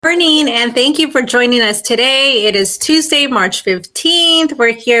Morning, and thank you for joining us today. It is Tuesday, March 15th.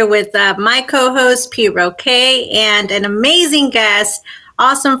 We're here with my co-host, Pete Roque, and an amazing guest,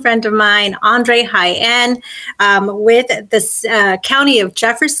 awesome friend of mine, Andre Hyen, with the County of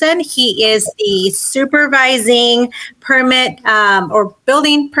Jefferson. He is the supervising permit or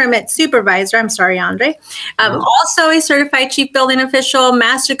building permit supervisor. I'm sorry, Andre. Also a certified chief building official,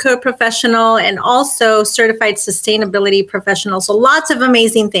 master code professional, and also certified sustainability professional. So lots of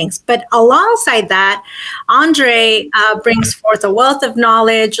amazing things. But alongside that, Andre brings forth a wealth of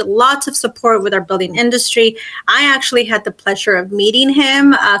knowledge, lots of support with our building industry. I actually had the pleasure of meeting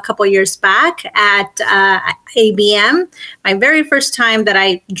him a couple years back at ABM, my very first time that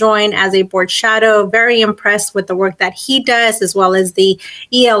I joined as a board shadow. Very impressed with the work that he does, as well as the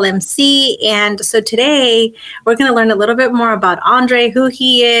ELMC. And so today we're going to learn a little bit more about Andre, who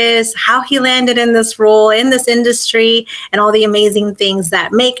he is, how he landed in this role, in this industry, and all the amazing things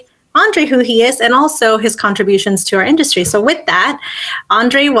that make Andre who he is, and also his contributions to our industry. So with that,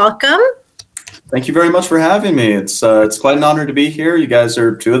 Andre, welcome. Thank you very much for having me. It's quite an honor to be here. You guys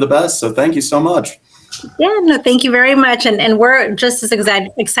are two of the best, so thank you so much. Yeah, no, thank you very much. And we're just as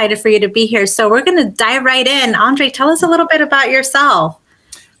excited for you to be here. So we're going to dive right in. Andre, tell us a little bit about yourself.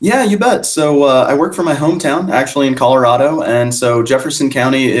 Yeah, you bet. So I work for my hometown, actually in Colorado. And so Jefferson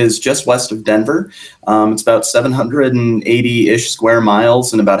County is just west of Denver. It's about 780-ish square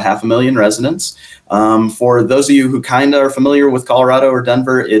miles and about 500,000 residents. For those of you who kind of are familiar with Colorado or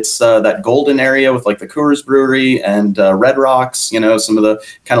Denver, it's that golden area with like the Coors Brewery and Red Rocks, you know, some of the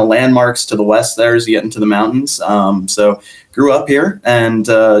kind of landmarks to the west there as you get into the mountains. So grew up here and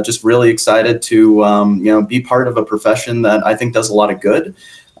just really excited to, be part of a profession that I think does a lot of good.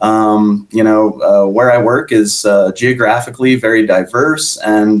 Where I work is geographically very diverse,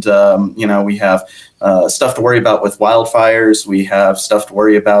 and we have stuff to worry about with wildfires. We have stuff to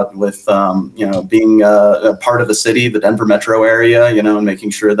worry about with being a part of the city, the Denver metro area, and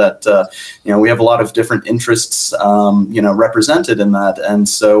making sure that we have a lot of different interests represented in that. And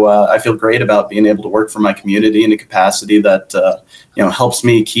so I feel great about being able to work for my community in a capacity that helps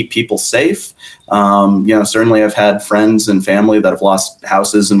me keep people safe. Certainly I've had friends and family that have lost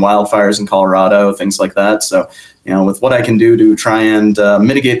houses in wildfires in Colorado, things like that. So, with what I can do to try and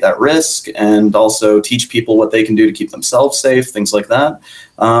mitigate that risk and also teach people what they can do to keep themselves safe, things like that,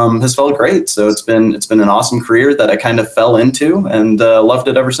 has felt great. So it's been an awesome career that I kind of fell into and loved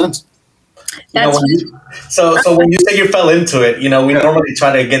it ever since. So when you say you fell into it, we normally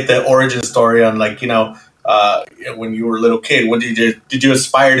try to get the origin story on when you were a little kid. What did you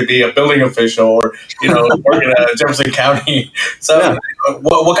aspire to be, a building official or work in Jefferson County? So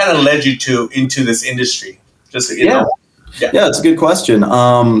what kind of led you into this industry? Yeah, it's a good question.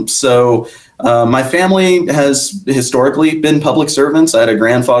 My family has historically been public servants. I had a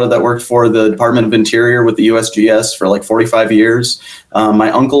grandfather that worked for the Department of Interior with the USGS for like 45 years.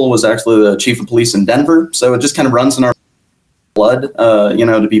 My uncle was actually the chief of police in Denver. So it just kind of runs in our blood,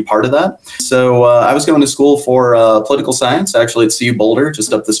 to be part of that. So I was going to school for political science, actually at CU Boulder,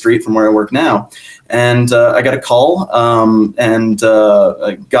 just up the street from where I work now. And I got a call and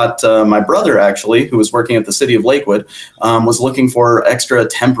I got my brother, actually, who was working at the city of Lakewood, was looking for extra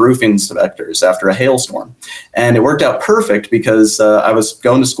temp roof inspectors after a hailstorm. And it worked out perfect because I was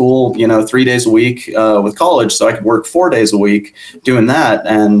going to school, 3 days a week with college, so I could work 4 days a week doing that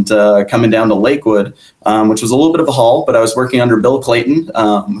and coming down to Lakewood, which was a little bit of a haul, but I was working under Bill Clayton,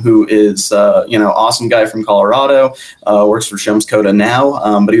 who is, awesome guy from Colorado, works for Shums Coda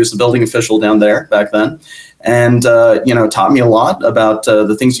now, but he was the building official down there back then. And, taught me a lot about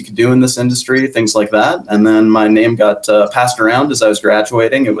the things you could do in this industry, things like that. And then my name got passed around as I was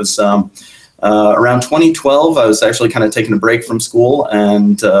graduating. It was around 2012, I was actually kind of taking a break from school,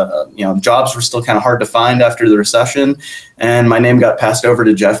 and jobs were still kind of hard to find after the recession. And my name got passed over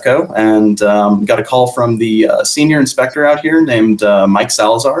to Jeffco, and got a call from the senior inspector out here named Mike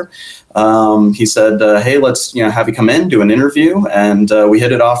Salazar. He said, hey, let's have you come in, do an interview. And we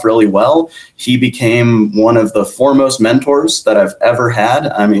hit it off really well. He became one of the foremost mentors that I've ever had.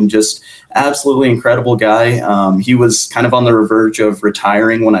 I mean, just absolutely incredible guy. He was kind of on the verge of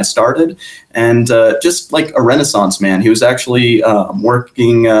retiring when I started, and just like a Renaissance man. He was actually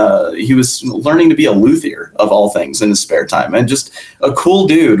working, he was learning to be a luthier of all things in his spare time, and just a cool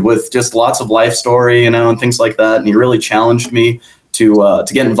dude with just lots of life story, and things like that. And he really challenged me to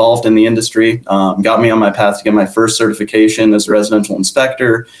get involved in the industry, got me on my path to get my first certification as a residential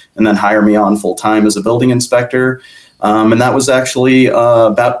inspector, and then hire me on full time as a building inspector. And that was actually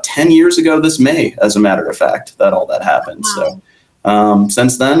about 10 years ago this May, as a matter of fact, that all that happened. Wow.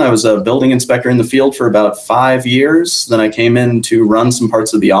 Since then, I was a building inspector in the field for about 5 years. Then I came in to run some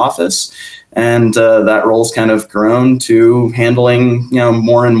parts of the office, and that role's kind of grown to handling,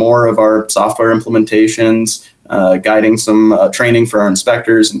 more and more of our software implementations, guiding some training for our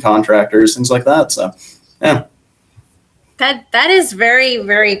inspectors and contractors, things like that. So, yeah. That is very,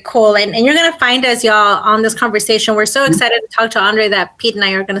 very cool. And you're going to find us, y'all, on this conversation. We're so excited to talk to Andre that Pete and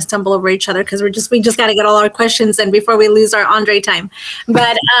I are going to stumble over each other because we just got to get all our questions in before we lose our Andre time.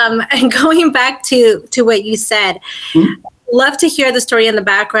 But going back to what you said, love to hear the story in the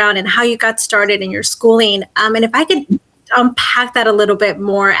background and how you got started in your schooling. And if I could unpack that a little bit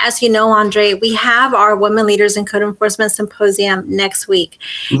more. As you know, Andre, we have our Women Leaders in Code Enforcement Symposium next week.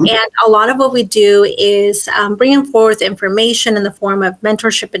 And a lot of what we do is bringing forth information in the form of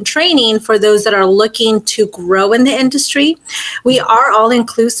mentorship and training for those that are looking to grow in the industry. We are all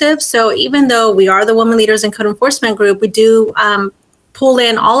inclusive. So even though we are the Women Leaders in Code Enforcement group, we do pull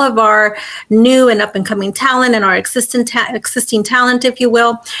in all of our new and up and coming talent and our existing talent, if you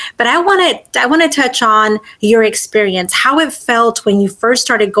will. But I want to touch on your experience, how it felt when you first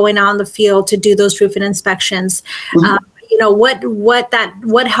started going out in the field to do those roofing inspections. What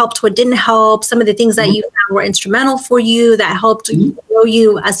helped, what didn't help, some of the things that you found were instrumental for you that helped grow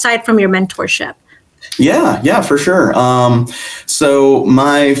you aside from your mentorship. Yeah, for sure. So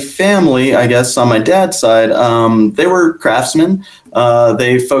my family, I guess on my dad's side, they were craftsmen.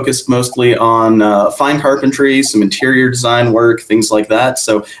 They focused mostly on fine carpentry, some interior design work, things like that.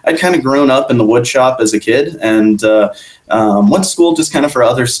 So I'd kind of grown up in the wood shop as a kid and went to school just kind of for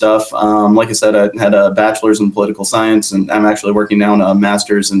other stuff. Like I said, I had a bachelor's in political science, and I'm actually working now on a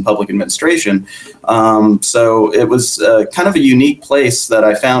master's in public administration. So it was kind of a unique place that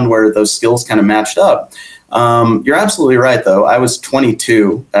I found where those skills kind of matched up. You're absolutely right, though. I was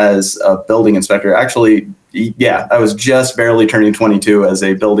 22 as a building inspector. Actually, yeah, I was just barely turning 22 as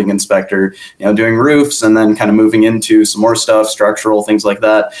a building inspector, doing roofs and then kind of moving into some more stuff, structural, things like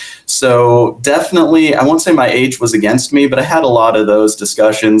that. So definitely, I won't say my age was against me, but I had a lot of those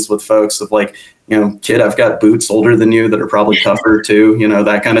discussions with folks of like, kid, I've got boots older than you that are probably tougher too,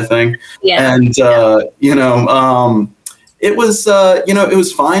 that kind of thing. Yeah. And, it was, it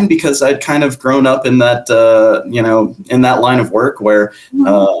was fine because I'd kind of grown up in that, in that line of work where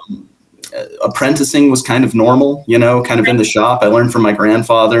apprenticing was kind of normal, kind of in the shop. I learned from my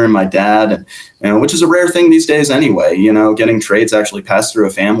grandfather and my dad, and which is a rare thing these days anyway. Getting trades actually passed through a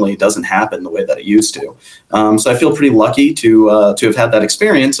family doesn't happen the way that it used to. So I feel pretty lucky to have had that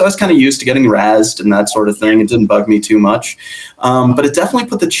experience. So I was kind of used to getting razzed and that sort of thing. It didn't bug me too much, but it definitely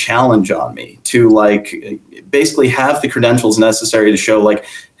put the challenge on me to basically have the credentials necessary to show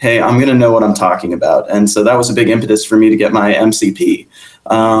hey, I'm going to know what I'm talking about. And so that was a big impetus for me to get my MCP.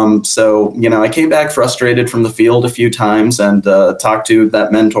 So I came back frustrated from the field a few times and talked to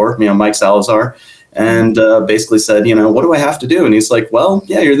that mentor, Mike Salazar, and basically said, what do I have to do? And he's like, well,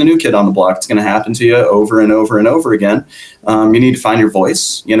 yeah, you're the new kid on the block. It's going to happen to you over and over and over again. You need to find your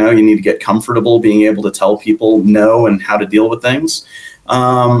voice. You need to get comfortable being able to tell people no and how to deal with things.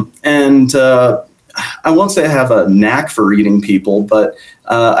 I won't say I have a knack for reading people, but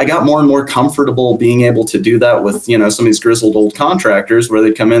I got more and more comfortable being able to do that with, some of these grizzled old contractors where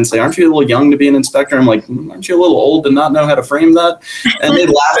they'd come in and say, aren't you a little young to be an inspector? I'm like, aren't you a little old to not know how to frame that? And they'd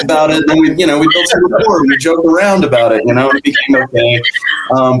laugh about it. And we built some rapport. We joke around about it, and it became okay.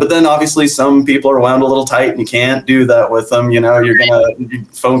 But then obviously some people are wound a little tight and you can't do that with them. Your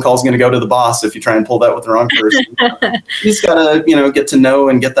phone call's going to go to the boss if you try and pull that with the wrong person. You just got to, get to know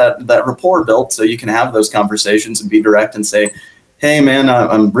and get that rapport built so you can have those conversations and be direct and say, hey, man,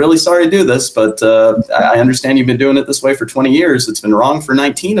 I'm really sorry to do this, but I understand you've been doing it this way for 20 years. It's been wrong for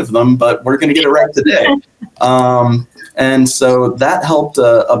 19 of them, but we're going to get it right today. And so that helped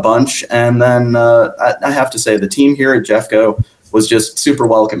a bunch. And then I have to say the team here at Jeffco was just super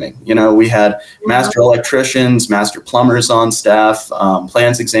welcoming. We had master electricians, master plumbers on staff,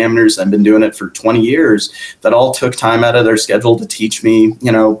 plans examiners. I've been doing it for 20 years that all took time out of their schedule to teach me,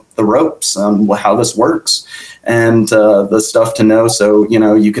 the ropes, how this works and the stuff to know. So,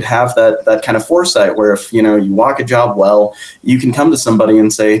 you could have that kind of foresight where if, you walk a job well, you can come to somebody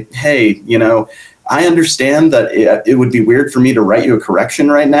and say, hey, I understand that it would be weird for me to write you a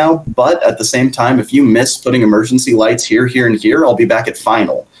correction right now, but at the same time, if you miss putting emergency lights here, and here, I'll be back at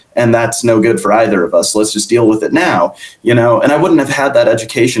final. And that's no good for either of us. Let's just deal with it now, and I wouldn't have had that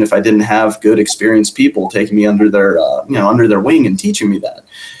education if I didn't have good, experienced people taking me under their wing and teaching me that.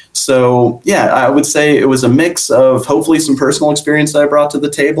 So, yeah, I would say it was a mix of hopefully some personal experience that I brought to the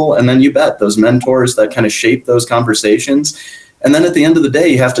table. And then you bet those mentors that kind of shape those conversations. And then at the end of the day,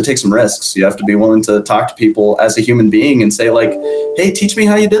 you have to take some risks. You have to be willing to talk to people as a human being and say like, hey, teach me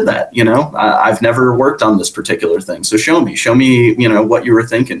how you did that. I've never worked on this particular thing. So show me, what you were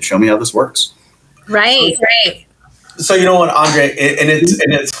thinking. Show me how this works. Right. So you know what, Andre, and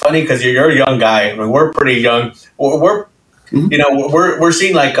it's funny because you're a young guy. I mean, we're pretty young. We're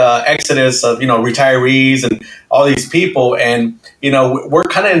seeing like exodus of retirees and all these people, and we're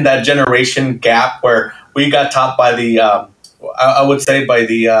kind of in that generation gap where we got taught by I would say by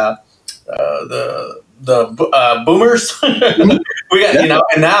the boomers. We got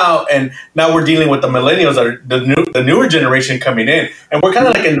and now we're dealing with the millennials, that are the newer generation coming in, and we're kind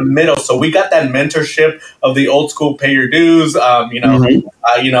of like in the middle. So we got that mentorship of the old school, pay your dues.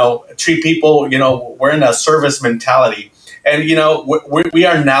 Treat people. We're in a service mentality, and we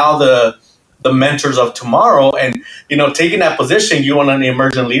are now the mentors of tomorrow. And taking that position, you on the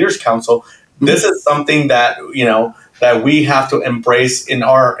Emerging Leaders Council. This is something that that we have to embrace in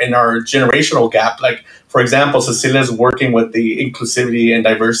our generational gap. Like, for example, Cecilia's working with the inclusivity and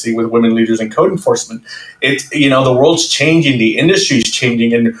diversity with women leaders in code enforcement. It's, the world's changing, the industry's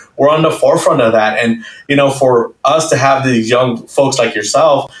changing, and we're on the forefront of that. And, for us to have these young folks like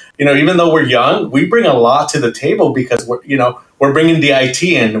yourself, even though we're young, we bring a lot to the table because we're bringing the IT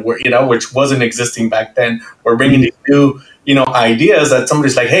in, which wasn't existing back then. We're bringing these new, ideas that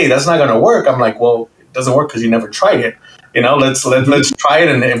somebody's like, hey, that's not going to work. I'm like, well, it doesn't work because you never tried it. Let's try it,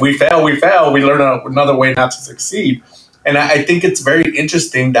 and if we fail, we fail. We learn another way not to succeed. And I think it's very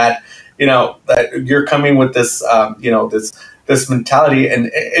interesting that that you're coming with this this mentality, and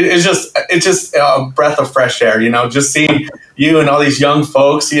it's just a breath of fresh air. Just seeing you and all these young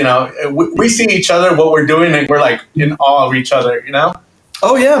folks. We see each other, what we're doing, and we're like in awe of each other.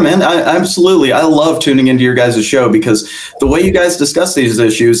 Oh, yeah, man. Absolutely. I love tuning into your guys' show because the way you guys discuss these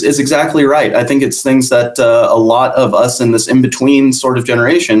issues is exactly right. I think it's things that a lot of us in this in-between sort of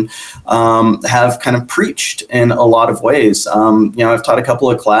generation have kind of preached in a lot of ways. I've taught a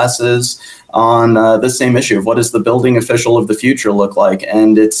couple of classes on this same issue of what does the building official of the future look like?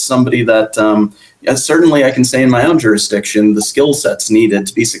 And it's somebody that certainly I can say in my own jurisdiction, the skill sets needed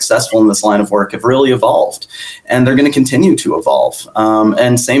to be successful in this line of work have really evolved, and they're going to continue to evolve.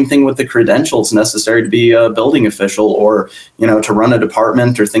 And same thing with the credentials necessary to be a building official or, to run a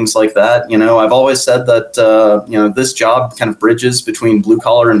department or things like that. I've always said that, this job kind of bridges between blue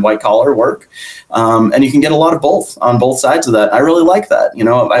collar and white collar work. And you can get a lot of both on both sides of that. I really like that.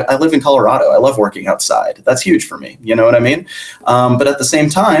 I live in Colorado. I love working outside. That's huge for me. You know what I mean? But at the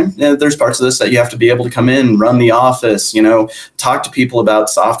same time, there's parts of this that you have to be able to come in, run the office, talk to people about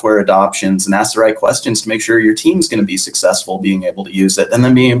software adoptions and ask the right questions to make sure your team's going to be successful being able to use it, and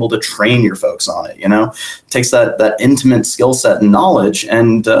then being able to train your folks on it. It takes that intimate skill set and knowledge.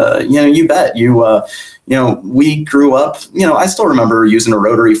 And, you bet we grew up, I still remember using a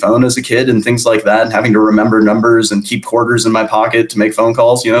rotary phone as a kid and things like that, and having to remember numbers and keep quarters in my pocket to make phone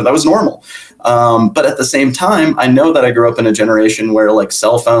calls. That was normal. But at the same time, I know that I grew up in a generation where like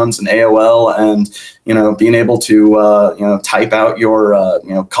cell phones and AOL and, being able to, type out your,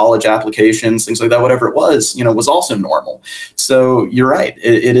 college applications, things like that, whatever it was also normal. So you're right.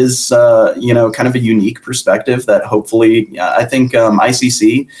 It is, kind of a unique perspective that hopefully, I think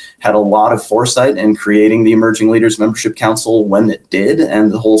ICC had a lot of foresight in creating the Emerging Leaders Membership Council when it did,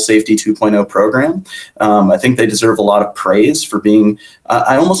 and the whole Safety 2.0 program. I think they deserve a lot of praise for being,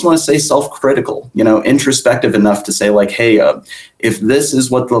 I almost want to say self-critical, introspective enough to say like, hey, if this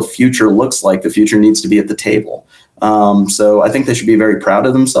is what the future looks like, the future needs to be at the table. So I think they should be very proud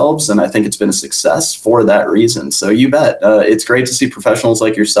of themselves, and I think it's been a success for that reason. So you bet. It's great to see professionals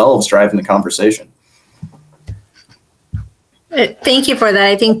like yourselves driving the conversation. Thank you for that.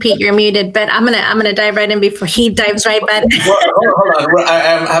 I think, Pete, you're muted, but I'm gonna dive right in before he dives right back. Hold on.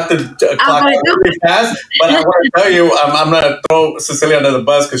 I have to clock out really fast, but I want to tell you, I'm gonna throw Cecilia under the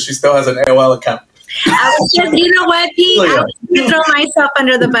bus because she still has an AOL account. I was just, you know what, Pete? I was going to throw myself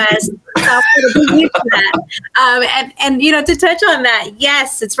under the bus. So I'm going to be used to that. And to touch on that,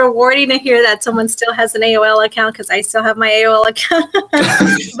 yes, it's rewarding to hear that someone still has an AOL account, because I still have my AOL account.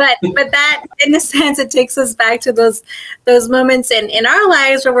 but that, in a sense, it takes us back to those moments in our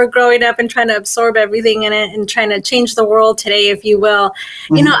lives where we're growing up and trying to absorb everything in it and trying to change the world today, if you will.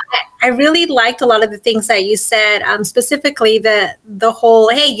 Mm-hmm. I really liked a lot of the things that you said, specifically the whole,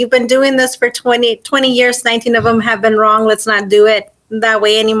 hey, you've been doing this for 20 years, 19 of them have been wrong, let's not do it. that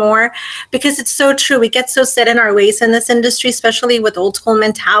way anymore, because it's so true. We get so set in our ways in this industry, especially with old school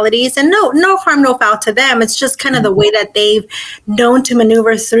mentalities, and no harm, no foul to them. It's just kind of the way that they've known to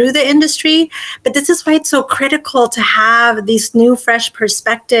maneuver through the industry. But this is why it's so critical to have these new, fresh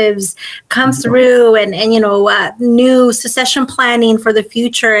perspectives come through, and new succession planning for the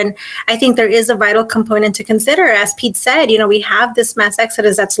future. And I think there is a vital component to consider. As Pete said, we have this mass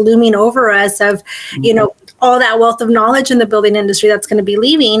exodus that's looming over us of, all that wealth of knowledge in the building industry that's going to be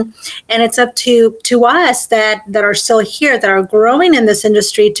leaving. And it's up to us that are still here, that are growing in this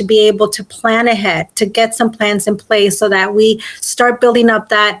industry, to be able to plan ahead, to get some plans in place so that we start building up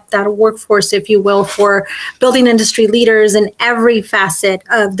that workforce, if you will, for building industry leaders in every facet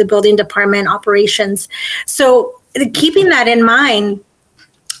of the building department operations. So keeping that in mind,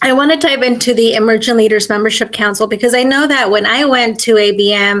 I want to dive into the Emerging Leaders Membership Council, because I know that when I went to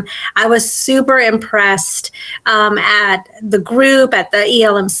ABM, I was super impressed at the group, at the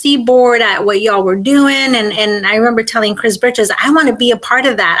ELMC board, at what y'all were doing. And I remember telling Chris Bridges, I want to be a part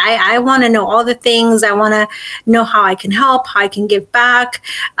of that. I want to know all the things. I want to know how I can help, how I can give back,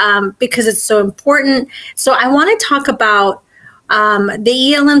 because it's so important. So I want to talk about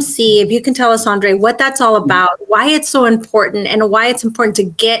the ELMC, if you can tell us, Andre, what that's all about, why it's so important, and why it's important to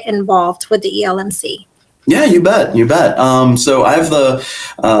get involved with the ELMC. Yeah, you bet. So I have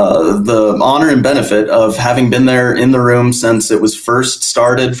the honor and benefit of having been there in the room since it was first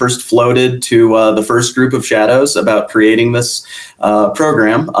floated to the first group of shadows about creating this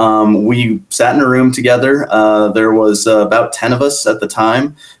program. We sat in a room together. There was about 10 of us at the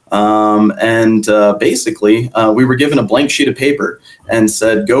time. Basically, we were given a blank sheet of paper and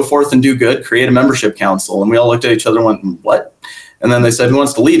said, go forth and do good, create a membership council. And we all looked at each other and went, what? And then they said, who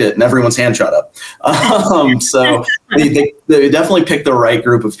wants to lead it? And everyone's hand shot up. So they definitely picked the right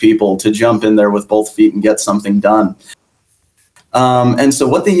group of people to jump in there with both feet and get something done. And so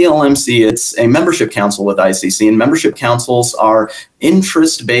what the ELMC, it's a membership council with ICC, and membership councils are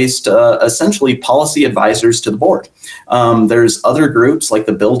interest-based, essentially policy advisors to the board. There's other groups like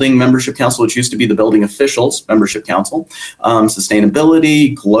the Building Membership Council, which used to be the Building Officials Membership Council,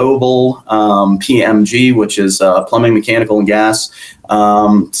 Sustainability, Global, PMG, which is Plumbing, Mechanical, and Gas.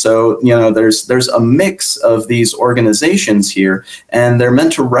 There's a mix of these organizations here, and they're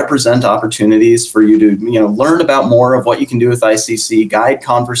meant to represent opportunities for you to, learn about more of what you can do with ICC, guide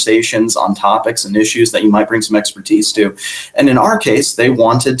conversations on topics and issues that you might bring some expertise to. And in our case, they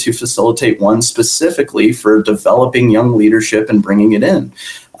wanted to facilitate one specifically for developing young leadership and bringing it in.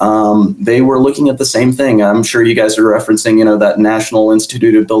 They were looking at the same thing. I'm sure you guys are referencing, that National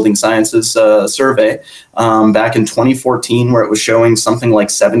Institute of Building Sciences survey back in 2014, where it was showing something like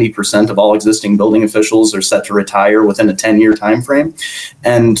 70% of all existing building officials are set to retire within a 10-year time frame.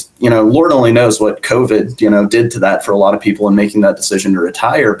 And, Lord only knows what COVID, did to that for a lot of people in making that decision to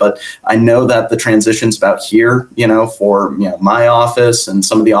retire. But I know that the transition's about here, for my office and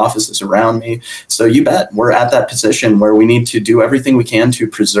some of the offices around me. So you bet we're at that position where we need to do everything we can to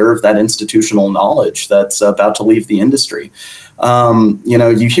preserve that institutional knowledge that's about to leave the industry.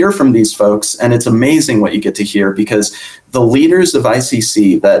 You hear from these folks, and it's amazing what you get to hear, because the leaders of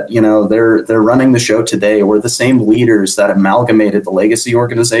ICC that, they're running the show today were the same leaders that amalgamated the legacy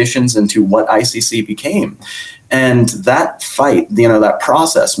organizations into what ICC became. And that fight, that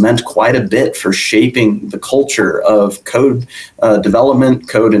process meant quite a bit for shaping the culture of code development,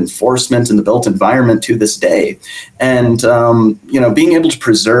 code enforcement in the built environment to this day. And, being able to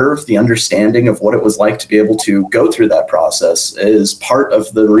preserve the understanding of what it was like to be able to go through that process is part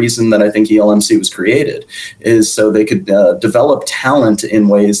of the reason that I think ELMC was created, is so they could develop talent in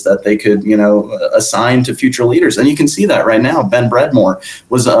ways that they could, assign to future leaders. And you can see that right now. Ben Bredmore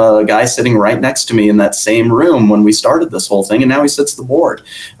was a guy sitting right next to me in that same room when we started this whole thing, and now he sits the board.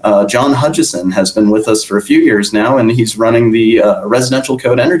 John Hutchison has been with us for a few years now, and he's running the Residential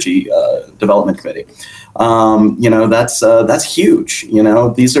Code Energy Development Committee. That's huge.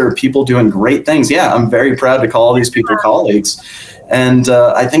 These are people doing great things. Yeah, I'm very proud to call these people colleagues. And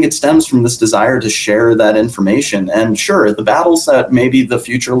I think it stems from this desire to share that information. And sure, the battles that maybe the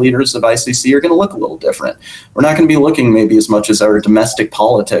future leaders of ICC are going to look a little different. We're not going to be looking maybe as much as our domestic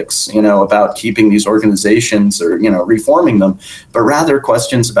politics, about keeping these organizations or, reforming them, but rather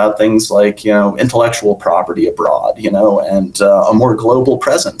questions about things like, intellectual property abroad, and a more global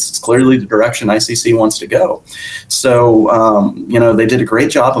presence. It's clearly the direction ICC wants to go. So, they did a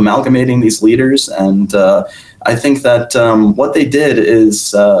great job amalgamating these leaders, and I think that what they did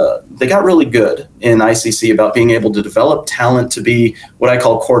is they got really good in ICC about being able to develop talent to be what I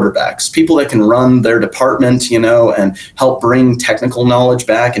call quarterbacks, people that can run their department, and help bring technical knowledge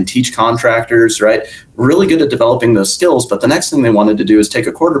back and teach contractors, right? really good at developing those skills. But the next thing they wanted to do is take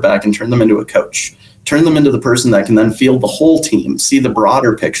a quarterback and turn them into a coach, turn them into the person that can then field the whole team, see the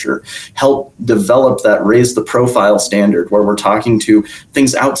broader picture, help develop that, raise the profile standard where we're talking to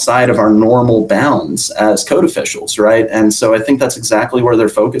things outside of our normal bounds as code officials, right? And so I think that's exactly where their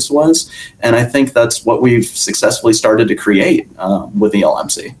focus was. And I think that's what we've successfully started to create with the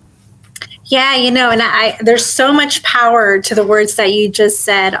LMC. Yeah, and there's so much power to the words that you just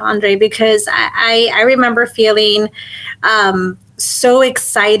said, Andre, because I remember feeling so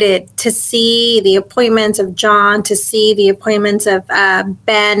excited to see the appointments of John, to see the appointments of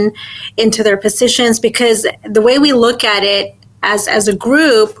Ben into their positions, because the way we look at it as a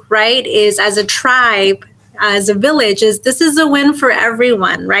group, right, is as a tribe, as a village, is this is a win for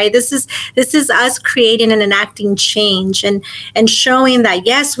everyone, right? This is us creating and enacting change and showing that,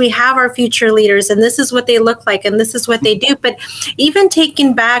 yes, we have our future leaders and this is what they look like and this is what they do. But even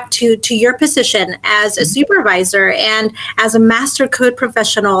taking back to your position as a supervisor and as a master code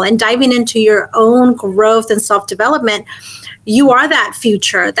professional and diving into your own growth and self-development, you are that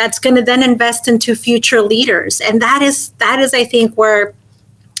future that's going to then invest into future leaders. And that is, I think, where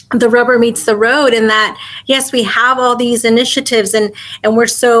the rubber meets the road, in that, yes, we have all these initiatives and we're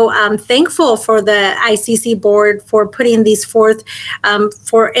so thankful for the ICC board for putting these forth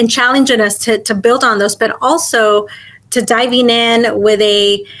and challenging us to build on those, but also to diving in with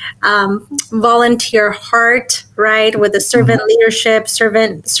a volunteer heart, right? With a servant leadership,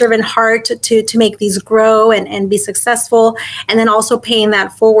 servant heart to make these grow and be successful, and then also paying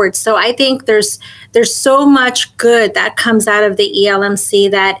that forward. So I think there's so much good that comes out of the ELMC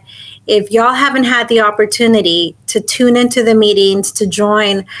that if y'all haven't had the opportunity to tune into the meetings, to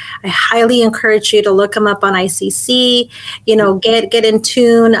join, I highly encourage you to look them up on ICC, get in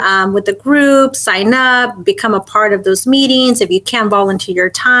tune with the group, sign up, become a part of those meetings. If you can, volunteer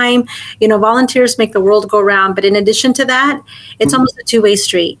your time. Volunteers make the world go round. But in addition to that, it's almost a two-way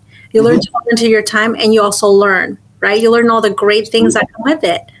street. You learn to volunteer your time and you also learn, right? You learn all the great things that come with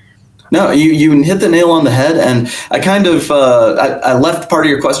it. No, you hit the nail on the head, and I kind of I left part of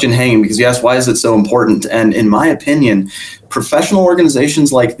your question hanging because you asked why is it so important, and in my opinion, professional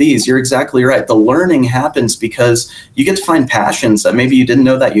organizations like these, you're exactly right. The learning happens because you get to find passions that maybe you didn't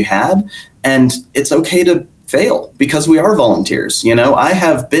know that you had, and it's okay to fail because we are volunteers. I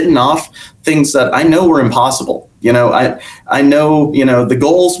have bitten off things that I know were impossible. I know, the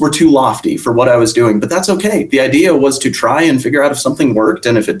goals were too lofty for what I was doing, but that's okay. The idea was to try and figure out if something worked.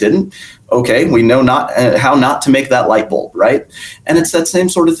 And if it didn't, okay, we know how not to make that light bulb, right? And it's that same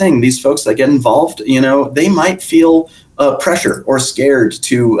sort of thing. These folks that get involved, they might feel pressure or scared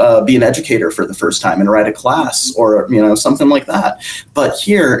to be an educator for the first time and write a class or, something like that. But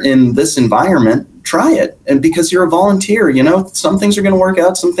here in this environment, try it. And because you're a volunteer, some things are going to work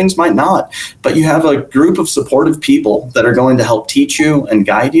out, some things might not. But you have a group of supportive people that are going to help teach you and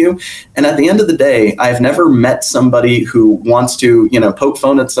guide you. And at the end of the day, I've never met somebody who wants to, poke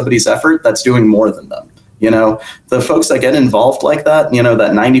fun at somebody's effort that's doing more than them. The folks that get involved like that,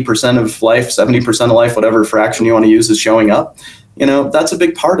 that 90% of life, 70% of life, whatever fraction you want to use is showing up, that's a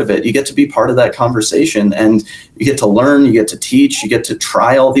big part of it. You get to be part of that conversation and you get to learn, you get to teach, you get to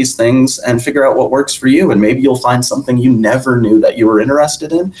try all these things and figure out what works for you. And maybe you'll find something you never knew that you were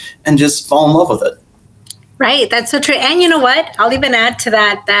interested in and just fall in love with it. Right. That's so true. And you know what? I'll even add to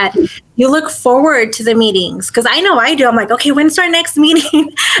that you look forward to the meetings, because I know I do. I'm like, okay, when's our next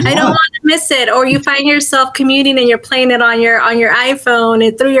meeting? I don't want to miss it. Or you find yourself commuting and you're playing it on your iPhone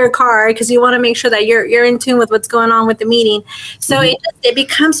and through your car because you want to make sure that you're in tune with what's going on with the meeting. So it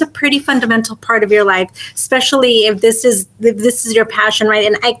becomes a pretty fundamental part of your life, especially if this is your passion, right?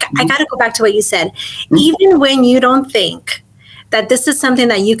 And I got to go back to what you said. Even when you don't think that this is something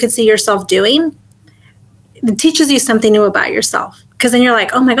that you could see yourself doing, it teaches you something new about yourself, because then you're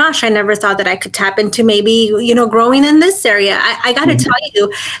like, oh my gosh, I never thought that I could tap into maybe, growing in this area. I got to tell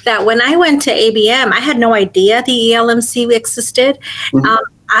you that when I went to ABM, I had no idea the ELMC existed.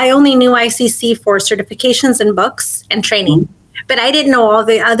 I only knew ICC for certifications and books and training, but I didn't know all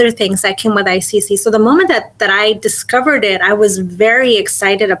the other things that came with ICC. So the moment that I discovered it, I was very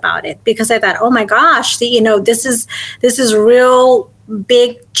excited about it, because I thought, oh my gosh, this is real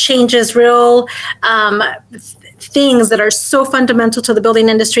big changes, real things that are so fundamental to the building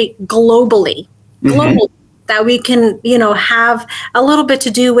industry globally, that we can, have a little bit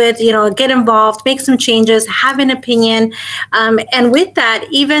to do with, get involved, make some changes, have an opinion. And with that,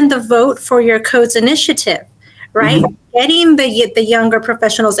 even the Vote for Your Codes initiative, right? Getting the younger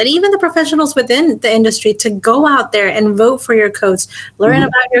professionals and even the professionals within the industry to go out there and vote for your codes, learn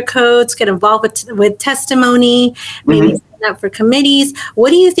about your codes, get involved with testimony, maybe sign up for committees. What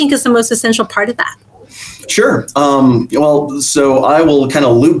do you think is the most essential part of that? Sure. Well, so I will kind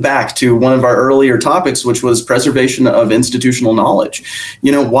of loop back to one of our earlier topics, which was preservation of institutional knowledge.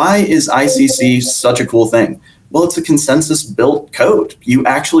 Why is ICC such a cool thing? Well, it's a consensus built code. You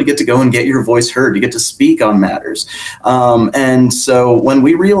actually get to go and get your voice heard. You get to speak on matters. And so when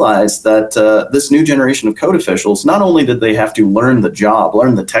we realized that this new generation of code officials, not only did they have to learn the job,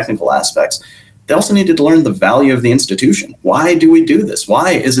 learn the technical aspects, they also needed to learn the value of the institution. Why do we do this?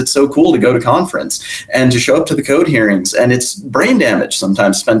 Why is it so cool to go to conference and to show up to the code hearings? And it's brain damage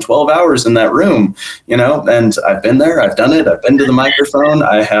sometimes, spend 12 hours in that room, and I've been there, I've done it, I've been to the microphone,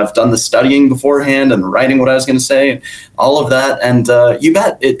 I have done the studying beforehand and writing what I was going to say, all of that. And you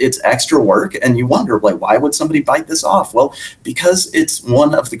bet it's extra work. And you wonder, why would somebody bite this off? Well, because it's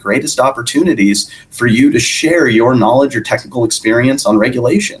one of the greatest opportunities for you to share your knowledge or technical experience on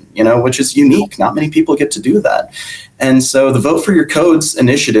regulation, which is unique. Not many people get to do that. And so the Vote for Your Codes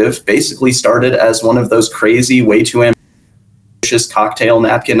initiative basically started as one of those crazy, way too ambitious cocktail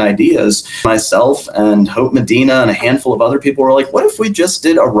napkin ideas. Myself and Hope Medina and a handful of other people were like, what if we just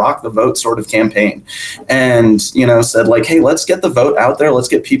did a rock the vote sort of campaign? And, said hey, let's get the vote out there. Let's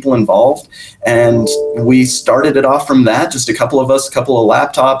get people involved. And we started it off from that, just a couple of us, a couple of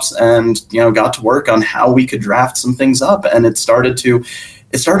laptops, and, got to work on how we could draft some things up. And it started to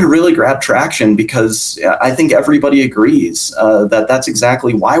really grab traction because I think everybody agrees that that's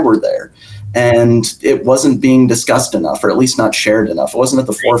exactly why we're there. And it wasn't being discussed enough, or at least not shared enough. It wasn't at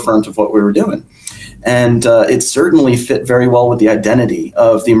the forefront of what we were doing. And it certainly fit very well with the identity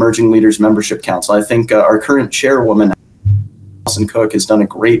of the Emerging Leaders Membership Council. I think our current chairwoman, Allison Cook, has done a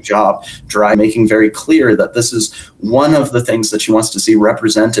great job making very clear that this is one of the things that she wants to see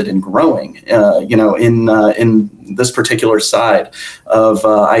represented and growing, in this particular side of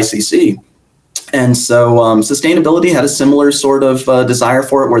ICC. And so sustainability had a similar sort of desire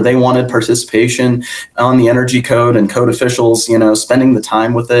for it, where they wanted participation on the energy code and code officials, spending the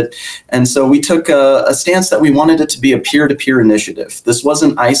time with it. And so we took a stance that we wanted it to be a peer-to-peer initiative. This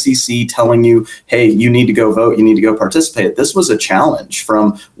wasn't ICC telling you, hey, you need to go vote, you need to go participate. This was a challenge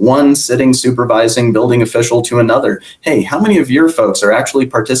from one sitting supervising building official to another. Hey, how many of your folks are actually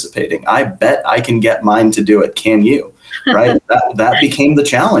participating? I bet I can get mine to do it. Can you? Right. That became the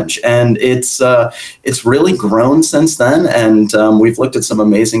challenge. And it's really grown since then. And we've looked at some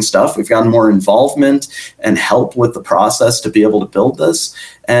amazing stuff. We've gotten more involvement and help with the process to be able to build this.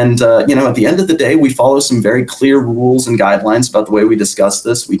 And, at the end of the day, we follow some very clear rules and guidelines about the way we discuss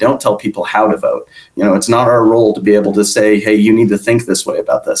this. We don't tell people how to vote. It's not our role to be able to say, hey, you need to think this way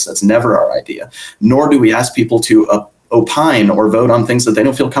about this. That's never our idea. Nor do we ask people to opine or vote on things that they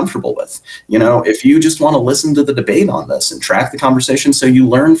don't feel comfortable with. If you just want to listen to the debate on this and track the conversation so you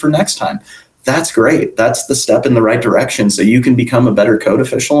learn for next time, that's great. That's the step in the right direction, so you can become a better code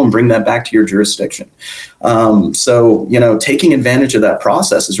official and bring that back to your jurisdiction. So, taking advantage of that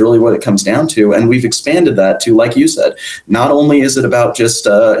process is really what it comes down to. And we've expanded that to, like you said, not only is it about just,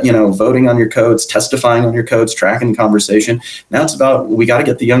 voting on your codes, testifying on your codes, tracking the conversation. Now it's about, we got to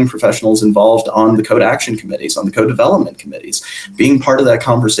get the young professionals involved on the code action committees, on the code development committees, being part of that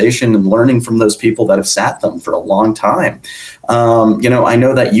conversation and learning from those people that have sat them for a long time. I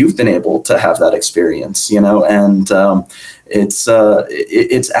know that you've been able to have that experience, and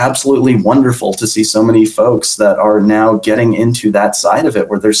it's absolutely wonderful to see so many folks that are now getting into that side of it,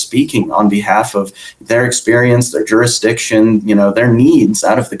 where they're speaking on behalf of their experience, their jurisdiction, their needs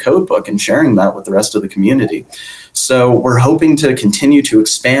out of the code book, and sharing that with the rest of the community. So we're hoping to continue to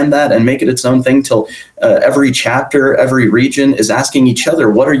expand that and make it its own thing till every chapter, every region is asking each other,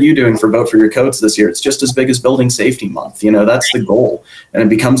 what are you doing for Vote for Your Codes this year? It's just as big as Building Safety Month. That's the goal. And it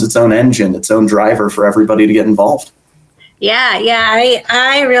becomes its own engine, its own driver for everybody to get involved. Yeah,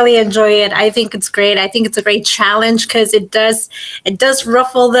 I really enjoy it. I think it's great. I think it's a great challenge because it does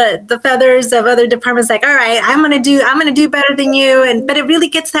ruffle the feathers of other departments. Like, all right, I'm gonna do better than you, but it really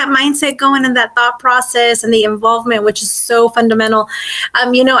gets that mindset going and that thought process and the involvement, which is so fundamental.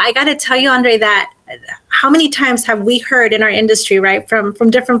 I got to tell you, Andre, that how many times have we heard in our industry, right, from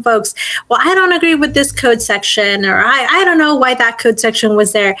different folks, well, I don't agree with this code section, or I don't know why that code section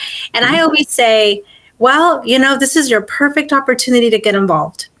was there. And I always say, well, this is your perfect opportunity to get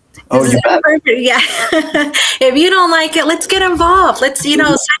involved. Oh, you bet. Yeah. If you don't like it, let's get involved. Let's, sign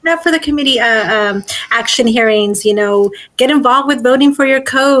up for the committee action hearings, get involved with voting for your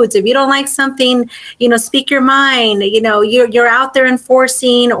codes. If you don't like something, speak your mind. You're out there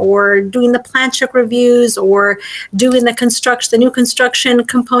enforcing or doing the plan check reviews or doing the new construction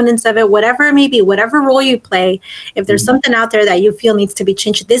components of it, whatever it may be, whatever role you play. If there's something out there that you feel needs to be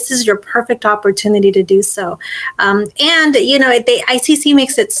changed, this is your perfect opportunity to do so. The ICC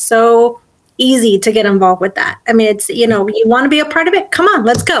makes it so easy to get involved with that. I mean, it's, you want to be a part of it. Come on,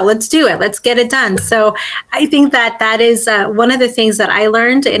 let's go. Let's do it. Let's get it done. So I think that is one of the things that I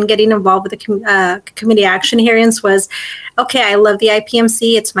learned in getting involved with the community action hearings was, okay, I love the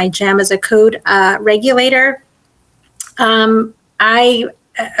IPMC. It's my jam as a code regulator. I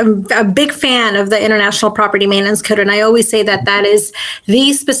am a big fan of the International Property Maintenance Code, and I always say that is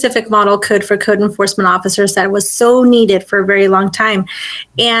the specific model code for code enforcement officers that was so needed for a very long time.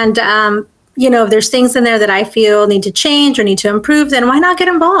 And if there's things in there that I feel need to change or need to improve, then why not get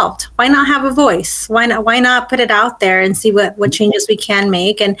involved? Why not have a voice? Why not put it out there and see what changes we can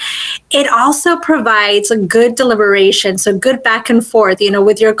make? And it also provides a good deliberation, so good back and forth,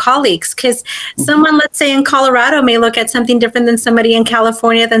 with your colleagues, because someone, let's say in Colorado, may look at something different than somebody in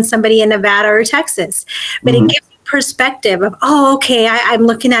California, than somebody in Nevada or Texas. But it gives you perspective of, okay, I'm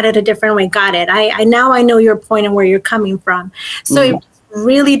looking at it a different way. Got it. I now know your point and where you're coming from. So it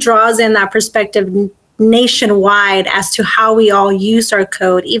really draws in that perspective nationwide as to how we all use our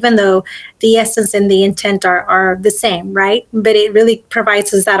code, even though the essence and the intent are the same, right? But it really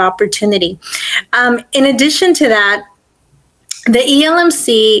provides us that opportunity. In addition to that, the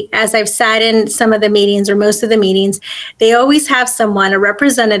ELMC, as I've sat in some of the meetings or most of the meetings, they always have a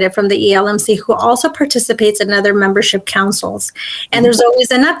representative from the ELMC who also participates in other membership councils. And there's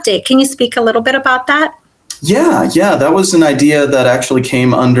always an update. Can you speak a little bit about that? Yeah, that was an idea that actually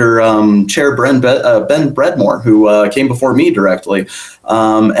came under Chair Ben Bredmore, who came before me directly,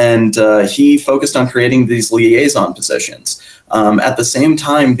 and he focused on creating these liaison positions. At the same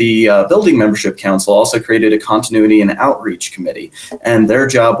time, the Building Membership Council also created a continuity and outreach committee, and their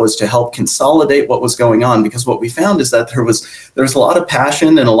job was to help consolidate what was going on, because what we found is that there was a lot of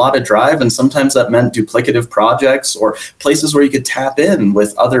passion and a lot of drive, and sometimes that meant duplicative projects or places where you could tap in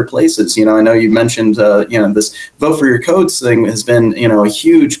with other places. I know you mentioned, this Vote for Your Codes thing has been, a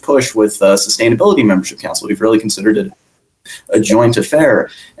huge push with Sustainability Membership Council. We've really considered it a joint affair.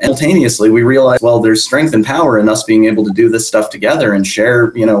 And simultaneously, we realized, well, there's strength and power in us being able to do this stuff together and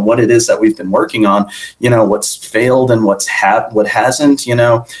share, what it is that we've been working on, what's failed and what hasn't.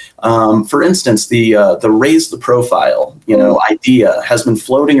 For instance, the raise the profile, idea has been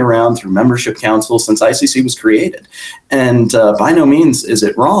floating around through membership council since ICC was created. And by no means is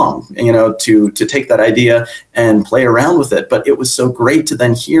it wrong, to take that idea and play around with it. But it was so great to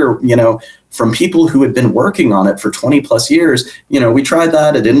then hear, from people who had been working on it for 20 plus years, we tried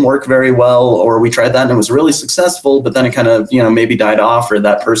that, it didn't work very well, or we tried that and it was really successful, but then it kind of, maybe died off, or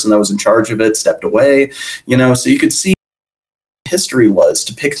that person that was in charge of it stepped away, so you could see history was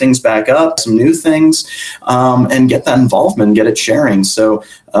to pick things back up, some new things, and get that involvement, get it sharing. So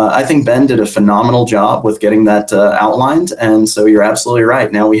I think Ben did a phenomenal job with getting that outlined. And so you're absolutely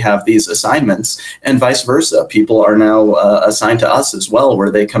right. Now we have these assignments, and vice versa. People are now assigned to us as well,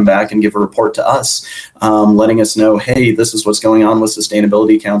 where they come back and give a report to us, letting us know, hey, this is what's going on with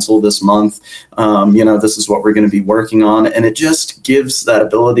Sustainability Council this month. This is what we're going to be working on. And it just gives that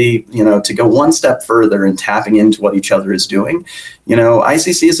ability, to go one step further in tapping into what each other is doing.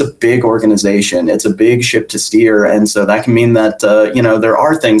 ICC is a big organization. It's a big ship to steer. And so that can mean that, there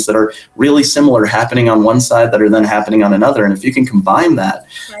are things that are really similar happening on one side that are then happening on another. And if you can combine that,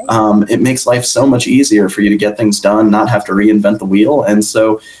 right, it makes life so much easier for you to get things done, not have to reinvent the wheel. And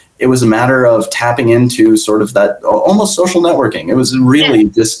so it was a matter of tapping into sort of that almost social networking. It was really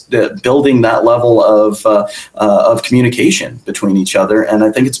just building that level of communication between each other. And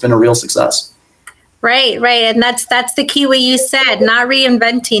I think it's been a real success. Right. And that's the key way you said, not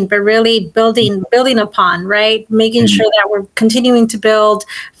reinventing, but really building upon, right? Making sure that we're continuing to build,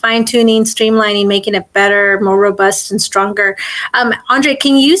 fine-tuning, streamlining, making it better, more robust and stronger. Andre,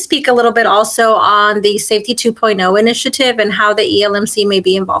 can you speak a little bit also on the Safety 2.0 initiative and how the ELMC may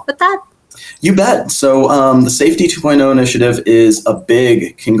be involved with that? You bet. So the Safety 2.0 initiative is a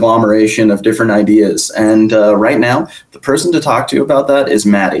big conglomeration of different ideas. And right now, the person to talk to about that is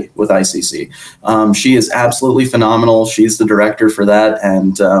Maddie with ICC. She is absolutely phenomenal. She's the director for that.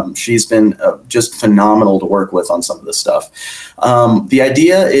 And she's been just phenomenal to work with on some of this stuff. The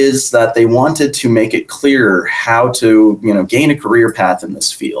idea is that they wanted to make it clear how to, gain a career path in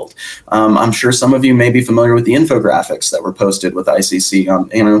this field. I'm sure some of you may be familiar with the infographics that were posted with ICC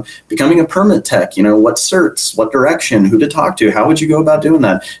on, becoming a permit tech, what certs, what direction, who to talk to, how would you go about doing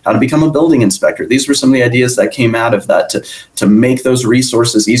that, how to become a building inspector. These were some of the ideas that came out of that to make those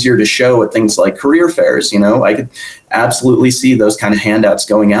resources easier to show at things like career fairs. absolutely see those kind of handouts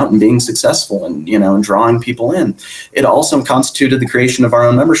going out and being successful and, and drawing people in. It also constituted the creation of our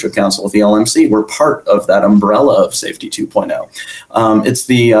own membership council with the LMC. We're part of that umbrella of Safety 2.0. It's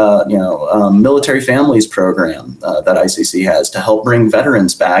the military families program that ICC has to help bring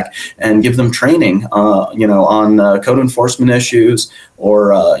veterans back and give them training, on code enforcement issues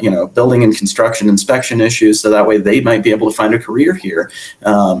or building and construction inspection issues, so that way they might be able to find a career here,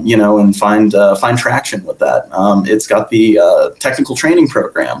 and find traction with that. It's got the technical training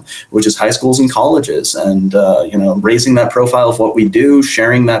program, which is high schools and colleges, and raising that profile of what we do,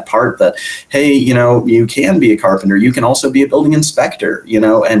 sharing that part that, hey, you can be a carpenter, you can also be a building inspector,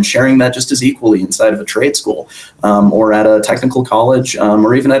 and sharing that just as equally inside of a trade school or at a technical college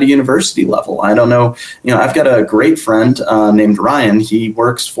or even at a university level. I don't know, I've got a great friend named Ryan. He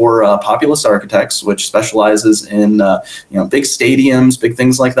works for Populous Architects, which specializes in big stadiums, big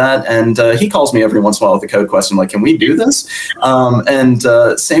things like that. And he calls me every once in a while with a code question, like, can we do this? And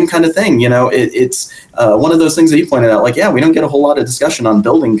same kind of thing. It's one of those things that you pointed out, like, yeah, we don't get a whole lot of discussion on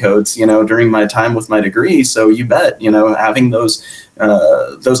building codes, during my time with my degree. So you bet, having those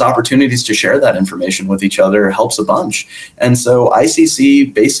opportunities to share that information with each other helps a bunch. And so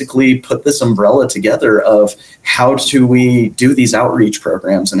ICC basically put this umbrella together of how do we do these outreach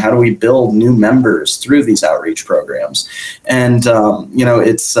programs and how do we build new members through these outreach programs. And,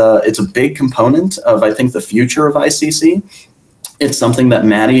 it's a big component of, I think, the future of ICC. It's something that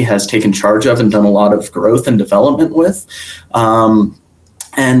Maddie has taken charge of and done a lot of growth and development with.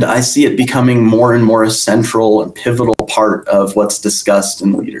 And I see it becoming more and more a central and pivotal part of what's discussed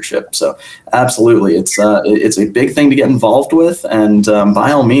in leadership. So absolutely, it's a big thing to get involved with. And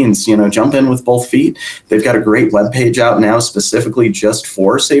by all means, jump in with both feet. They've got a great webpage out now specifically just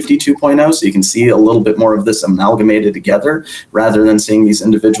for Safety 2.0. So you can see a little bit more of this amalgamated together rather than seeing these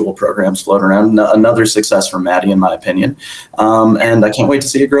individual programs float around. Another success for Maddie, in my opinion. And I can't wait to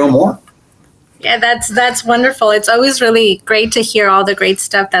see it grow more. Yeah, that's wonderful. It's always really great to hear all the great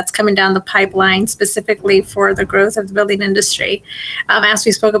stuff that's coming down the pipeline, specifically for the growth of the building industry, as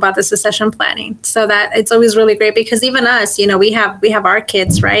we spoke about the succession planning. So that it's always really great because even us, we have our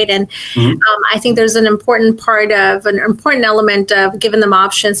kids, right? And I think there's an important element of giving them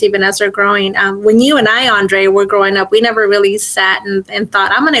options even as they're growing. When you and I, Andre, were growing up, we never really sat and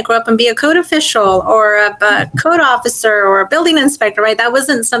thought, I'm going to grow up and be a code official or a code officer or a building inspector, right? That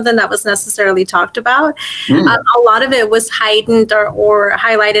wasn't something that was necessarily talked about. A lot of it was heightened or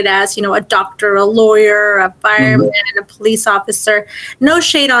highlighted as, a doctor, a lawyer, a fireman, a police officer. No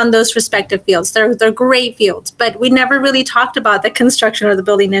shade on those respective fields. They're great fields, but we never really talked about the construction or the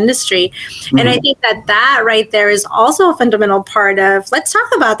building industry. And I think that right there is also a fundamental part of, let's talk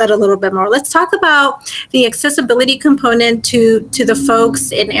about that a little bit more. Let's talk about the accessibility component to the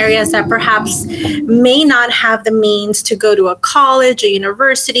folks in areas that perhaps may not have the means to go to a college, a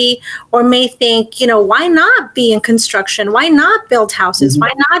university, or may think, why not be in construction? Why not build houses?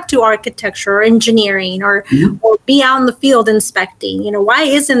 Why not do architecture or engineering or be out in the field inspecting? Why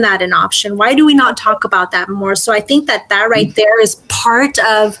isn't that an option? Why do we not talk about that more? So I think that right there is part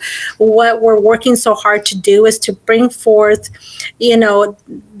of what we're working so hard to do, is to bring forth,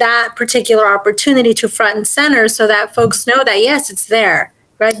 that particular opportunity to front and center so that folks know that, yes, it's there,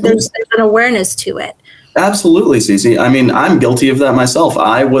 right? There's an awareness to it. Absolutely, Cece. I mean, I'm guilty of that myself.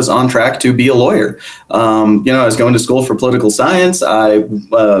 I was on track to be a lawyer. I was going to school for political science. I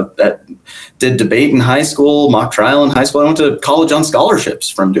did debate in high school, mock trial in high school. I went to college on scholarships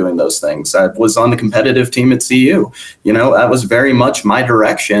from doing those things. I was on the competitive team at CU. That was very much my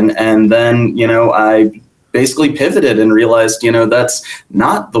direction. And then, I basically pivoted and realized, that's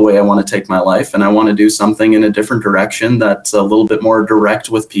not the way I want to take my life. And I want to do something in a different direction that's a little bit more direct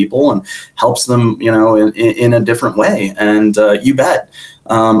with people and helps them, in a different way. And you bet.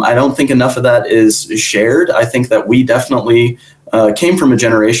 I don't think enough of that is shared. I think that we definitely came from a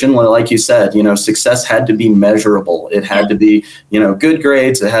generation where, like you said, success had to be measurable. It had to be, good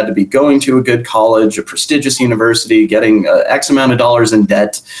grades. It had to be going to a good college, a prestigious university, getting X amount of dollars in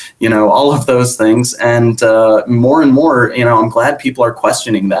debt, all of those things. And more and more, I'm glad people are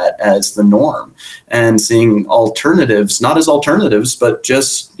questioning that as the norm and seeing alternatives, not as alternatives, but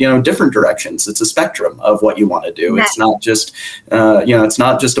just, different directions. It's a spectrum of what you want to do. It's not just, it's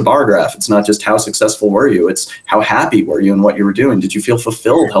not just a bar graph. It's not just how successful were you. It's how happy were you in what you were doing. Did you feel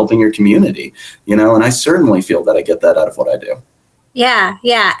fulfilled helping your community? And I certainly feel that I get that out of what I do. Yeah.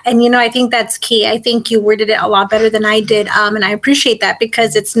 And, I think that's key. I think you worded it a lot better than I did. And I appreciate that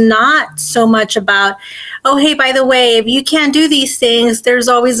because it's not so much about oh, hey, by the way, if you can't do these things, there's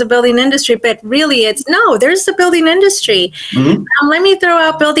always a building industry. But really, it's no, there's the building industry. Let me throw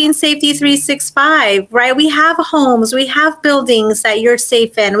out Building Safety 365, right? We have homes, we have buildings that you're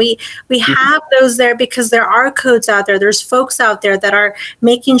safe in. We have those there because there are codes out there. There's folks out there that are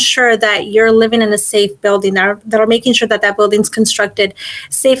making sure that you're living in a safe building, that are making sure that that building's constructed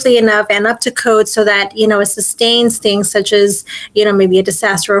safely enough and up to code so that, it sustains things such as, maybe a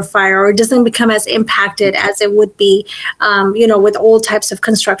disaster or fire, or it doesn't become as impacted as it would be, with old types of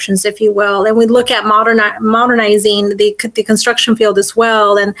constructions, if you will. And we look at modernizing the construction field as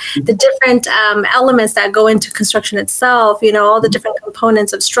well, and the different elements that go into construction itself, all the different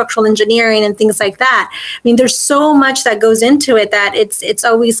components of structural engineering and things like that. I mean, there's so much that goes into it that it's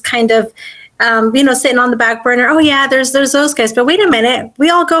always kind of, sitting on the back burner. Oh yeah, there's those guys. But wait a minute, we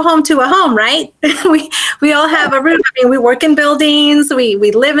all go home to a home, right? we all have a roof. I mean, we work in buildings, we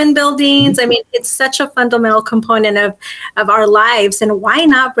live in buildings. I mean, it's such a fundamental component of our lives. And why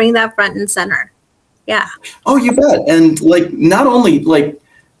not bring that front and center? Yeah. Oh, you bet. And not only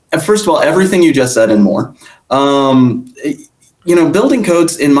first of all, everything you just said and more. Building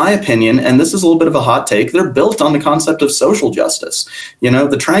codes, in my opinion, and this is a little bit of a hot take, they're built on the concept of social justice.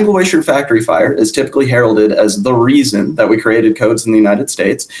 The Triangle Glacier factory fire is typically heralded as the reason that we created codes in the United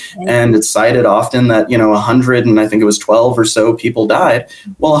States. And it's cited often that, 100 and I think it was 12 or so people died.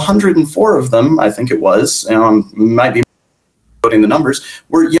 Well, 104 of them, I think it was, might be quoting the numbers,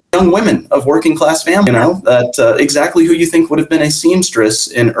 were young women of working class families, that exactly who you think would have been a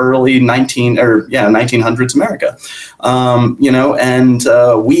seamstress in early 1900s America, and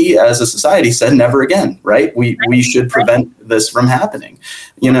we as a society said never again, right? We should prevent this from happening.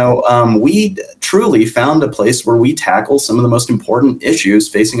 We truly found a place where we tackle some of the most important issues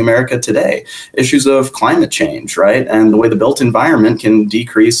facing America today, issues of climate change, right? And the way the built environment can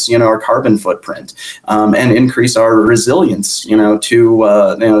decrease, our carbon footprint, and increase our resilience,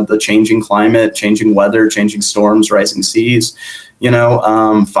 to the changing climate, changing weather, changing storms, rising seas,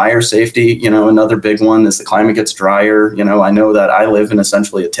 fire safety, another big one as the climate gets drier. I know that I live in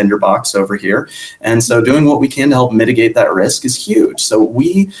essentially a tinderbox over here. And so doing what we can to help mitigate that risk is huge. So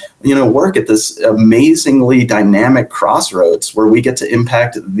we, work at this amazingly dynamic crossroads where we get to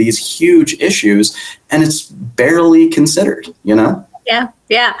impact these huge issues, and it's barely considered,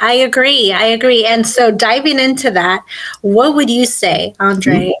 Yeah, I agree. And so diving into that, what would you say,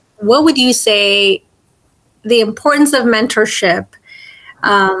 Andre? What would you say the importance of mentorship?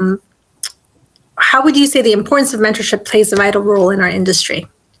 How would you say the importance of mentorship plays a vital role in our industry?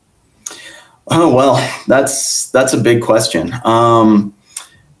 Oh, well, that's a big question.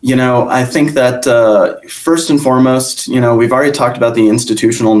 I think that first and foremost, we've already talked about the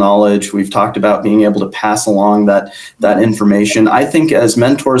institutional knowledge. We've talked about being able to pass along that information. I think as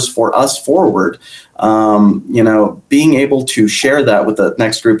mentors for us forward, being able to share that with the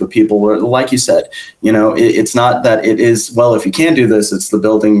next group of people, like you said, it's not that it is, well, if you can't do this, it's the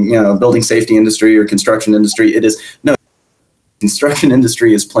building safety industry or construction industry. It is, no. Construction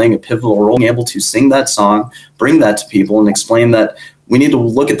industry is playing a pivotal role, being able to sing that song, bring that to people, and explain that we need to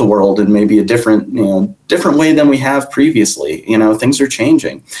look at the world in maybe a different way than we have previously. Things are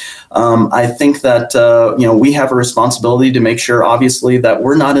changing. I think that, we have a responsibility to make sure, obviously, that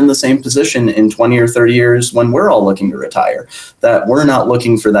we're not in the same position in 20 or 30 years when we're all looking to retire, that we're not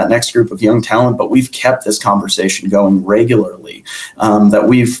looking for that next group of young talent, but we've kept this conversation going regularly, that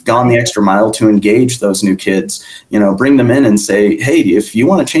we've gone the extra mile to engage those new kids, bring them in and say, hey, if you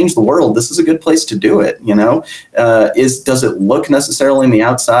want to change the world, this is a good place to do it. Does it look necessarily in the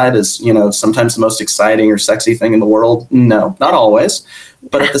outside as, sometimes the most exciting or sexy thing in the world? No, not always.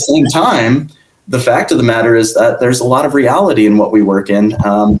 But at the same time, the fact of the matter is that there's a lot of reality in what we work in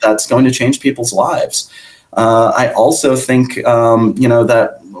that's going to change people's lives. I also think,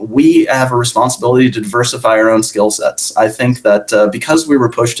 that we have a responsibility to diversify our own skill sets. I think that because we were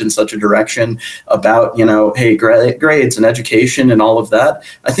pushed in such a direction about, hey, grades and education and all of that,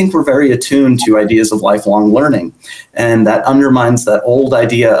 I think we're very attuned to ideas of lifelong learning. And that undermines that old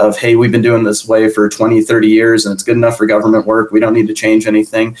idea of, hey, we've been doing this way for 20, 30 years and it's good enough for government work. We don't need to change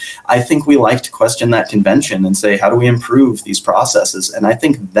anything. I think we like to question that convention and say, how do we improve these processes? And I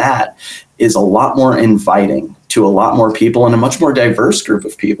think that is a lot more inviting to a lot more people and a much more diverse group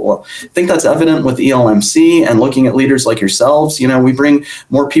of people. I think that's evident with ELMC and looking at leaders like yourselves. We bring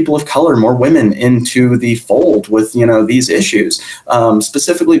more people of color, more women into the fold with, these issues,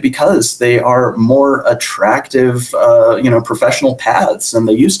 specifically because they are more attractive, professional paths than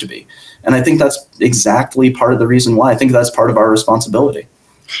they used to be. And I think that's exactly part of the reason why. I think that's part of our responsibility.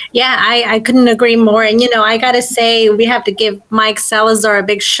 Yeah, I couldn't agree more. And, I got to say, we have to give Mike Salazar a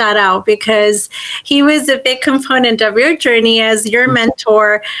big shout out because he was a big component of your journey as your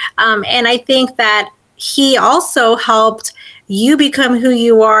mentor. And I think that he also helped you become who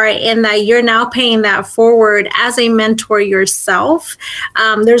you are, and that you're now paying that forward as a mentor yourself.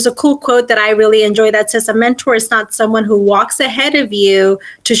 There's a cool quote that I really enjoy that says, a mentor is not someone who walks ahead of you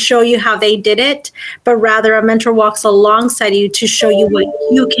to show you how they did it, but rather a mentor walks alongside you to show you what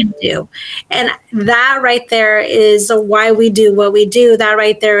you can do. And that right there is why we do what we do. That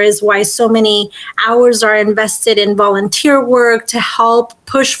right there is why so many hours are invested in volunteer work to help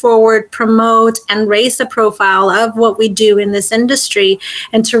push forward, promote, and raise the profile of what we do in this industry,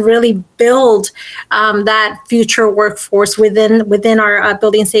 and to really build that future workforce within our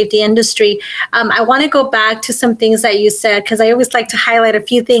building safety industry. I want to go back to some things that you said, because I always like to highlight a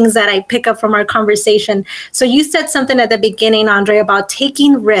few things that I pick up from our conversation. So you said something at the beginning, Andre, about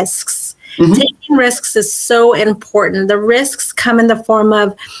taking risks. Mm-hmm. Taking risks is so important. The risks come in the form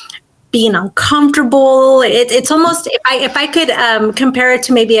of being uncomfortable. It's almost, if I could compare it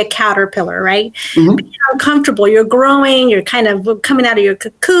to maybe a caterpillar, right? Mm-hmm. Being uncomfortable, you're growing, you're kind of coming out of your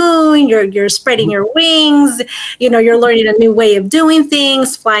cocoon, you're spreading your wings, you're learning a new way of doing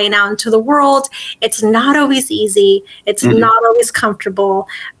things, flying out into the world. It's not always easy. It's not always comfortable,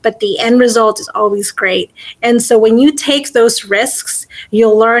 but the end result is always great. And so when you take those risks,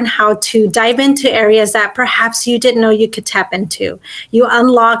 you'll learn how to dive into areas that perhaps you didn't know you could tap into. You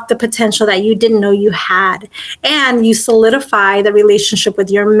unlock the potential that you didn't know you had, and you solidify the relationship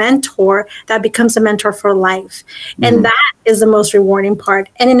with your mentor that becomes a mentor for life. And that is the most rewarding part.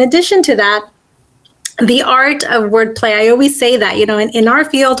 And in addition to that, the art of wordplay. I always say that, in our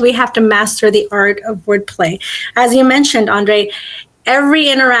field, we have to master the art of wordplay. As you mentioned, Andre, every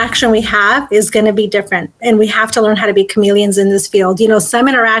interaction we have is going to be different, and we have to learn how to be chameleons in this field. Some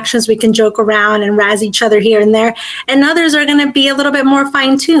interactions we can joke around and razz each other here and there, and others are going to be a little bit more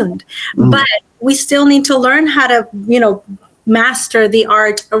fine-tuned. But we still need to learn how to, master the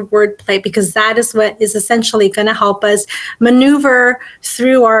art of wordplay, because that is what is essentially going to help us maneuver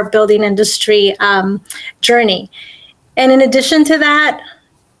through our building industry journey. And in addition to that,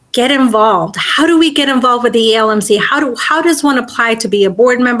 get involved. How do we get involved with the ELMC? How does one apply to be a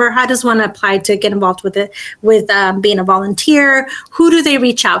board member? How does one apply to get involved with being a volunteer? Who do they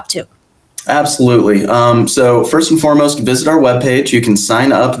reach out to? Absolutely. So first and foremost, visit our webpage. You can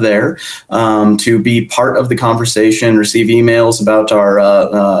sign up there to be part of the conversation, receive emails about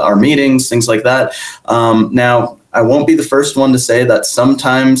our meetings, things like that. Now, I won't be the first one to say that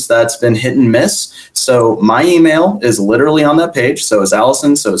sometimes that's been hit and miss. So my email is literally on that page. So is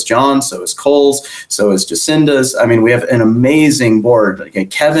Allison, so is John, so is Cole's, so is Jacinda's. I mean, we have an amazing board. Okay,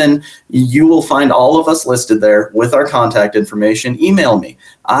 Kevin, you will find all of us listed there with our contact information. Email me.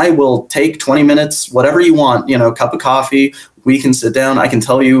 I will take 20 minutes, whatever you want, cup of coffee. We can sit down. I can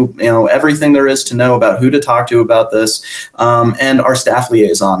tell you, everything there is to know about who to talk to about this. And our staff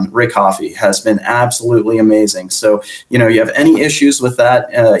liaison, Rick Hoffey, has been absolutely amazing. So, you have any issues with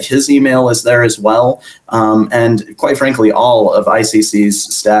that, his email is there as well. And quite frankly, all of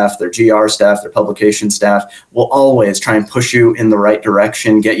ICC's staff, their GR staff, their publication staff will always try and push you in the right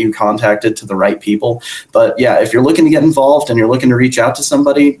direction, get you contacted to the right people. But yeah, if you're looking to get involved and you're looking to reach out to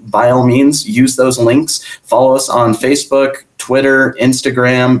somebody, by all means, use those links. Follow us on Facebook, Twitter,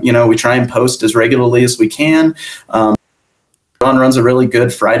 Instagram. We try and post as regularly as we can. John runs a really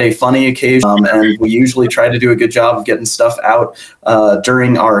good Friday Funny occasion, and we usually try to do a good job of getting stuff out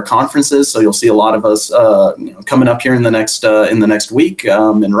during our conferences. So you'll see a lot of us coming up here in the next week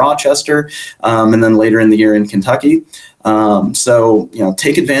in Rochester, and then later in the year in Kentucky. So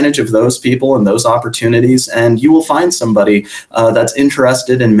take advantage of those people and those opportunities, and you will find somebody that's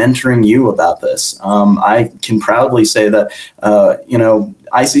interested in mentoring you about this. I can proudly say that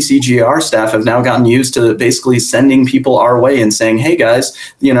ICCGR staff have now gotten used to basically sending people our way and saying, hey guys,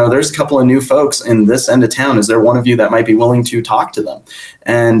 there's a couple of new folks in this end of town. Is there one of you that might be willing to talk to them?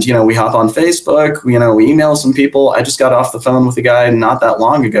 And, we hop on Facebook, we email some people. I just got off the phone with a guy not that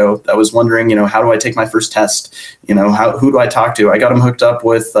long ago that was wondering, how do I take my first test? Who do I talk to? I got him hooked up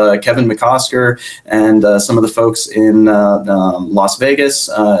with Kevin McCosker and some of the folks in Las Vegas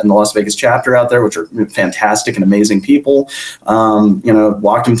and the Las Vegas chapter out there, which are fantastic and amazing people.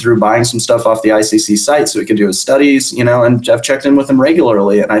 Walked him through buying some stuff off the ICC site so he could do his studies, and I've checked in with him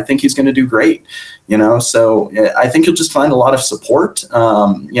regularly, and I think he's going to do great. So I think you'll just find a lot of support,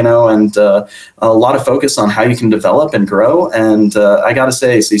 and a lot of focus on how you can develop and grow. And I got to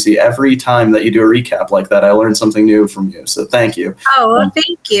say, Cece, every time that you do a recap like that, I learned something new from you. So thank you. Oh, well,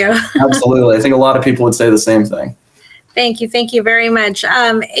 thank you. Absolutely. I think a lot of people would say the same thing. Thank you. Thank you very much.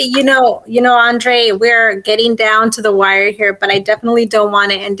 Andre, we're getting down to the wire here, but I definitely don't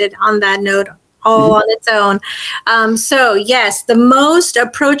want to end it on that note all on its own. So yes, the most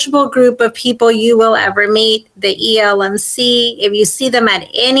approachable group of people you will ever meet, the ELMC. If you see them at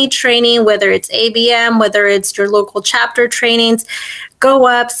any training, whether it's ABM, whether it's your local chapter trainings, go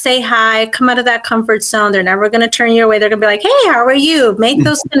up, say hi, come out of that comfort zone. They're never going to turn you away. They're going to be like, hey, how are you? Make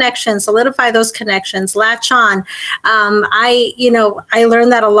those connections, solidify those connections, latch on. I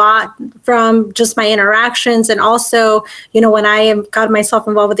learned that a lot from just my interactions. And also, when I got myself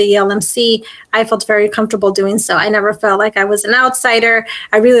involved with the ELMC, I felt very comfortable doing so. I never felt like I was an outsider.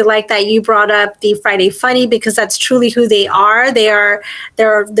 I really like that you brought up the Friday Funny, because that's truly who they are. They're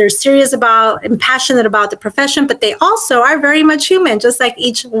serious about and passionate about the profession, but they also are very much human, just like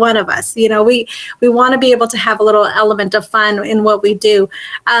each one of us. We want to be able to have a little element of fun in what we do.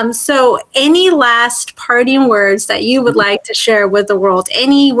 So any last parting words that you would like to share with the world?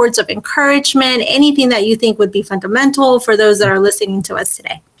 Any words of encouragement, anything that you think would be fundamental for those that are listening to us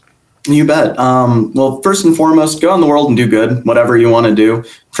today? You bet. Well, first and foremost, go in the world and do good, whatever you want to do.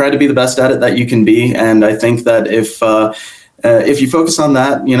 Try to be the best at it that you can be. And I think that if you focus on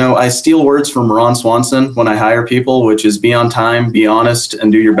that, I steal words from Ron Swanson when I hire people, which is be on time, be honest,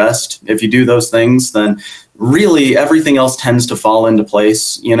 and do your best. If you do those things, then really everything else tends to fall into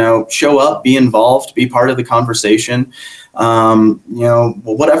place. Show up, be involved, be part of the conversation.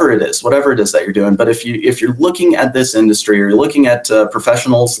 Whatever it is that you're doing. But if you're looking at this industry, or you're looking at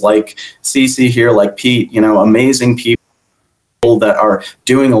professionals like CC here, like Pete, amazing people that are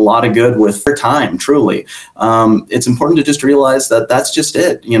doing a lot of good with their time, truly. It's important to just realize that that's just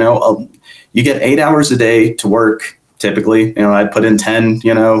it. You get 8 hours a day to work. Typically, I'd put in 10,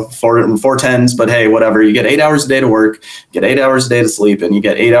 four tens, but hey, whatever. You get 8 hours a day to work, you get 8 hours a day to sleep, and you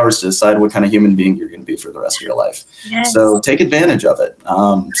get 8 hours to decide what kind of human being you're going to be for the rest of your life. Yes. So take advantage of it.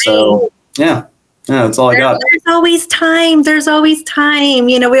 That's all I got. There's always time. There's always time.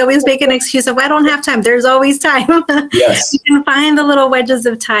 We always make an excuse of, I don't have time. There's always time. Yes. You can find the little wedges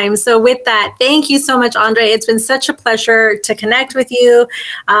of time. So with that, thank you so much, Andre. It's been such a pleasure to connect with you.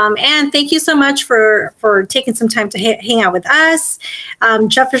 And thank you so much for taking some time to hang out with us.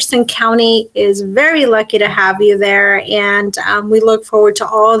 Jefferson County is very lucky to have you there. And we look forward to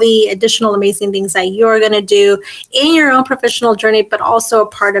all the additional amazing things that you're going to do in your own professional journey, but also a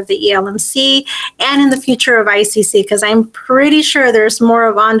part of the ELMC and in the future of ICC, because I'm pretty sure there's more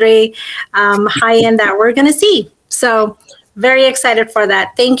of Andre high-end that we're going to see. So very excited for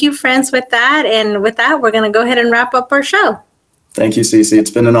that. Thank you, friends, with that. And with that, we're going to go ahead and wrap up our show. Thank you, Cece. It's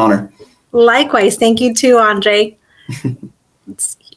been an honor. Likewise. Thank you too, Andre. Let's see.